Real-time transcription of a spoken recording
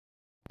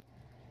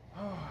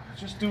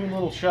Just doing a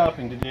little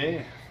shopping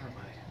today for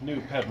my new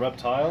pet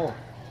reptile.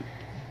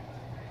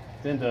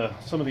 Been to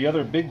some of the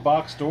other big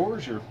box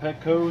stores, your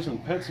Petco's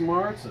and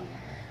PetSmarts, and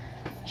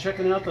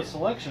checking out the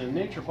selection at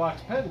Nature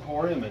Box Pet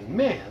Emporium, and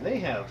man, they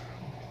have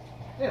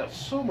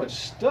so much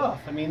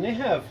stuff. I mean, they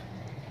have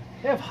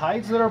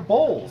hides that are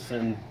bowls,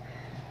 and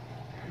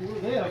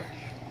they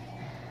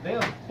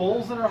have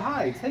bowls that are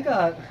hides. They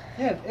have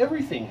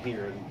everything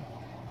here. And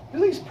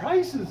look at these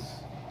prices.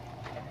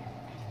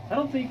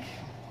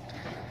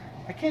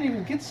 I can't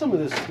even get some of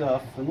this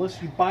stuff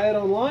unless you buy it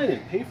online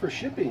and pay for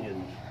shipping,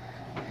 and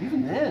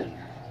even then,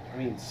 I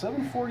mean,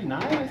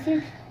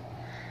 $7.49,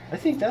 I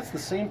think that's the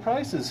same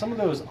price as some of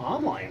those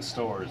online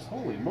stores.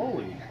 Holy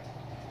moly.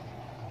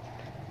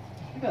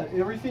 You got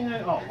everything.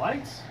 Oh,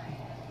 lights?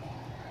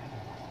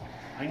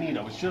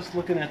 I was just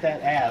looking at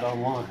that ad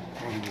online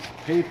on this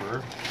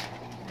paper.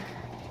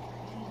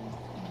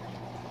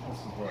 This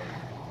is what.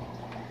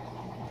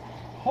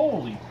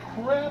 Holy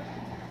crap.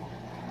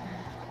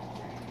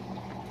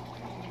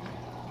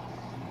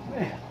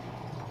 Man.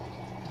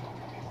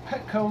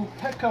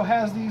 Petco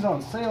has these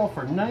on sale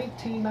for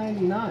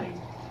 $19.99.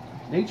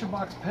 Nature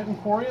Box Pet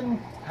Emporium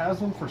has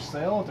them for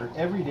sale at their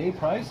everyday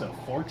price of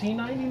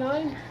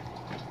 $14.99.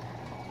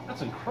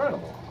 That's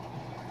incredible.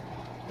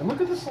 And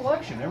look at the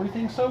selection.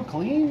 Everything's so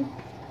clean.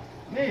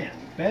 Man,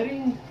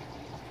 bedding.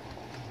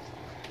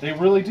 They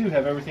really do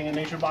have everything in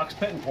Nature Box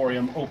Pet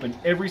Emporium, open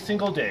every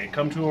single day.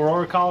 Come to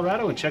Aurora,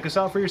 Colorado and check us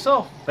out for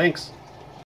yourself. Thanks.